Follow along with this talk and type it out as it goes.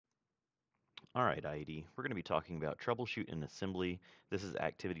All right, IED, we're going to be talking about troubleshoot in assembly. This is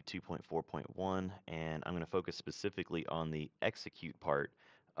activity 2.4.1, and I'm going to focus specifically on the execute part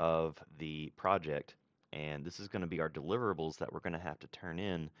of the project. And this is going to be our deliverables that we're going to have to turn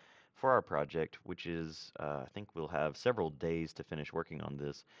in for our project, which is, I think we'll have several days to finish working on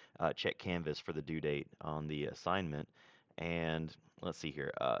this. Check Canvas for the due date on the assignment. And let's see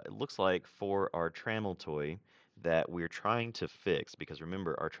here. It looks like for our trammel toy, that we're trying to fix, because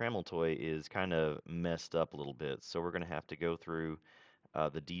remember our trammel toy is kind of messed up a little bit, so we're going to have to go through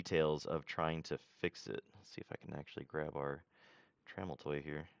the details of trying to fix it. Let's see if I can actually grab our trammel toy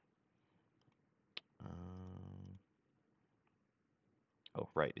here. um, oh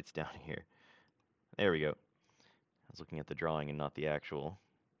right, it's down here. There we go. I was looking at the drawing and not the actual.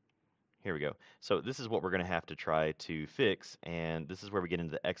 Here we go. So this is what we're going to have to try to fix, and this is where we get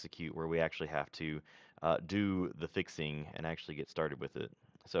into the execute, where we actually have to do the fixing and actually get started with it.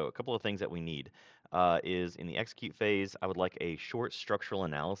 So a couple of things that we need is in the execute phase, I would like a short structural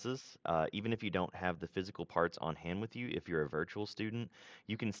analysis. Even if you don't have the physical parts on hand with you, if you're a virtual student,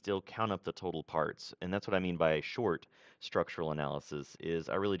 you can still count up the total parts. And that's what I mean by a short structural analysis is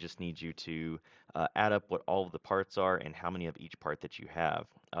I really just need you to add up what all of the parts are and how many of each part that you have.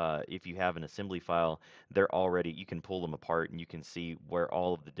 If you have an assembly file, they're already, you can pull them apart and you can see where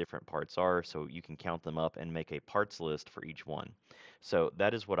all of the different parts are, so you can count them up and make a parts list for each one. So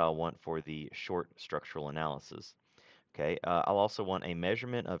that is what I'll want for the short structural analysis. Okay, I'll also want a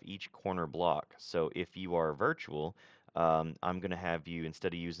measurement of each corner block. So if you are virtual, I'm going to have you,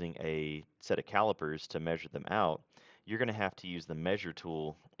 instead of using a set of calipers to measure them out, you're going to have to use the measure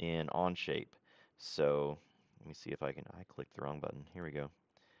tool in Onshape. So let me see if I can, I clicked the wrong button. Here we go.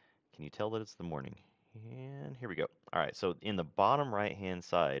 Can you tell that it's the morning? And here we go. All right, so in the bottom right-hand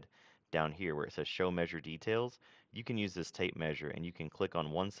side, down here where it says show measure details, you can use this tape measure and you can click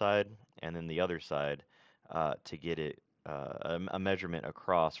on one side and then the other side to get it a measurement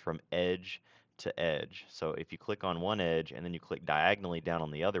across from edge to edge. So if you click on one edge and then you click diagonally down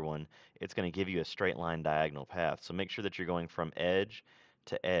on the other one, it's going to give you a straight line diagonal path. So make sure that you're going from edge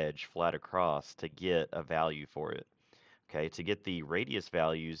to edge flat across to get a value for it. Okay, to get the radius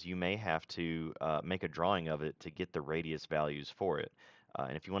values, you may have to make a drawing of it to get the radius values for it.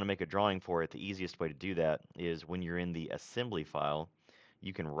 And if you want to make a drawing for it, the easiest way to do that is when you're in the assembly file,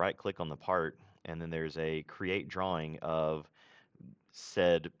 you can right click on the part and then there's a create drawing of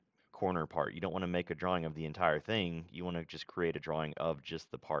said corner part. You don't want to make a drawing of the entire thing, you want to just create a drawing of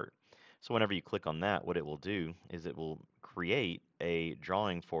just the part. So whenever you click on that, what it will do is it will create a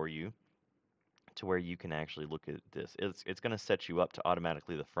drawing for you to where you can actually look at this. It's going to set you up to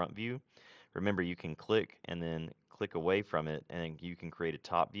automatically the front view. Remember, you can click and then click away from it, and you can create a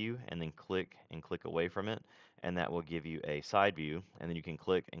top view and then click and click away from it, and that will give you a side view. And then you can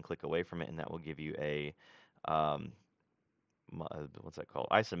click and click away from it, and that will give you a um, what's that called?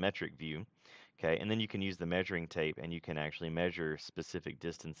 Isometric view. Okay, and then you can use the measuring tape, and you can actually measure specific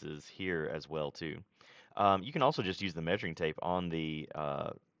distances here as well too. You can also just use the measuring tape on the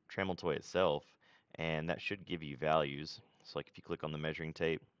trammel toy itself, and that should give you values. So like if you click on the measuring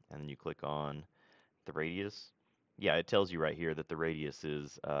tape and then you click on the radius, yeah, it tells you right here that the radius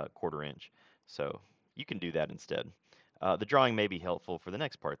is quarter inch. So you can do that instead. The drawing may be helpful for the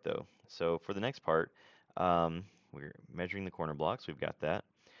next part though. So for the next part, we're measuring the corner blocks. We've got that.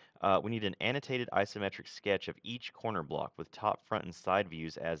 We need an annotated isometric sketch of each corner block with top, front, and side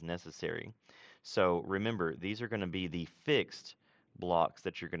views as necessary. So remember, these are going to be the fixed blocks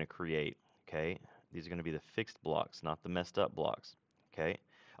that you're going to create, okay? These are going to be the fixed blocks, not the messed up blocks, okay?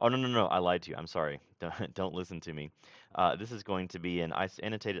 Oh, no, no, no, I lied to you. I'm sorry. Don't listen to me. This is going to be an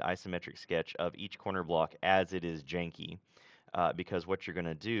annotated isometric sketch of each corner block as it is janky. Because what you're going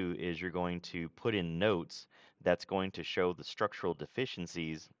to do is you're going to put in notes that's going to show the structural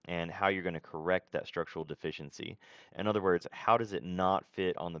deficiencies and how you're going to correct that structural deficiency. In other words, how does it not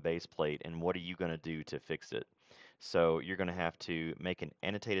fit on the base plate and what are you going to do to fix it? So you're going to have to make an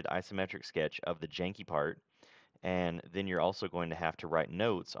annotated isometric sketch of the janky part, and then you're also going to have to write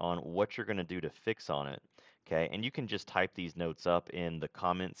notes on what you're going to do to fix on it. Okay, and you can just type these notes up in the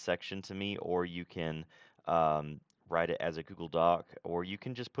comments section to me, or you can um, write it as a Google Doc, or you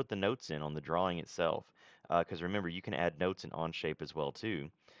can just put the notes in on the drawing itself. Because remember, you can add notes in Onshape as well too.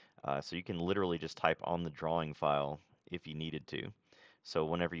 So you can literally just type on the drawing file if you needed to. So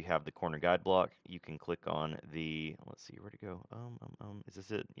whenever you have the corner guide block, you can click on the, let's see, where to go? Is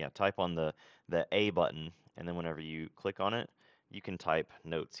this it? Yeah, type on the A button, and then whenever you click on it, you can type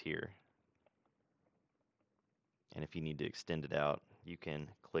notes here. And if you need to extend it out, you can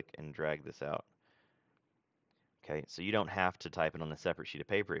click and drag this out. Okay, so you don't have to type it on a separate sheet of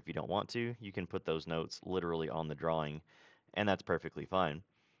paper if you don't want to. You can put those notes literally on the drawing, and that's perfectly fine.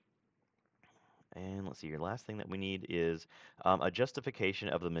 And let's see, your last thing that we need is a justification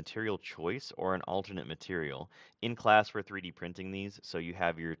of the material choice or an alternate material. In class, we're 3D printing these, so you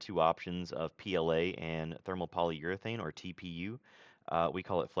have your two options of PLA and thermal polyurethane, or TPU. We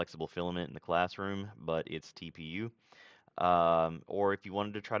call it flexible filament in the classroom, but it's TPU. Or if you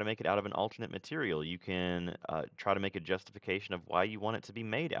wanted to try to make it out of an alternate material, you can try to make a justification of why you want it to be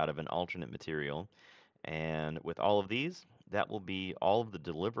made out of an alternate material. And with all of these, that will be all of the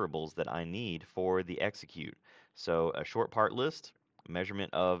deliverables that I need for the execute. So a short part list,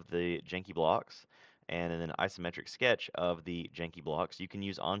 measurement of the janky blocks, and then an isometric sketch of the janky blocks. You can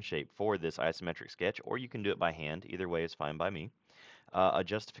use Onshape for this isometric sketch, or you can do it by hand. Either way is fine by me. A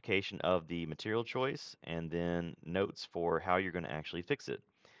justification of the material choice, and then notes for how you're going to actually fix it.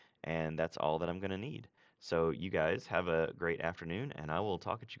 And that's all that I'm going to need. So you guys have a great afternoon, and I will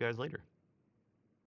talk at you guys later.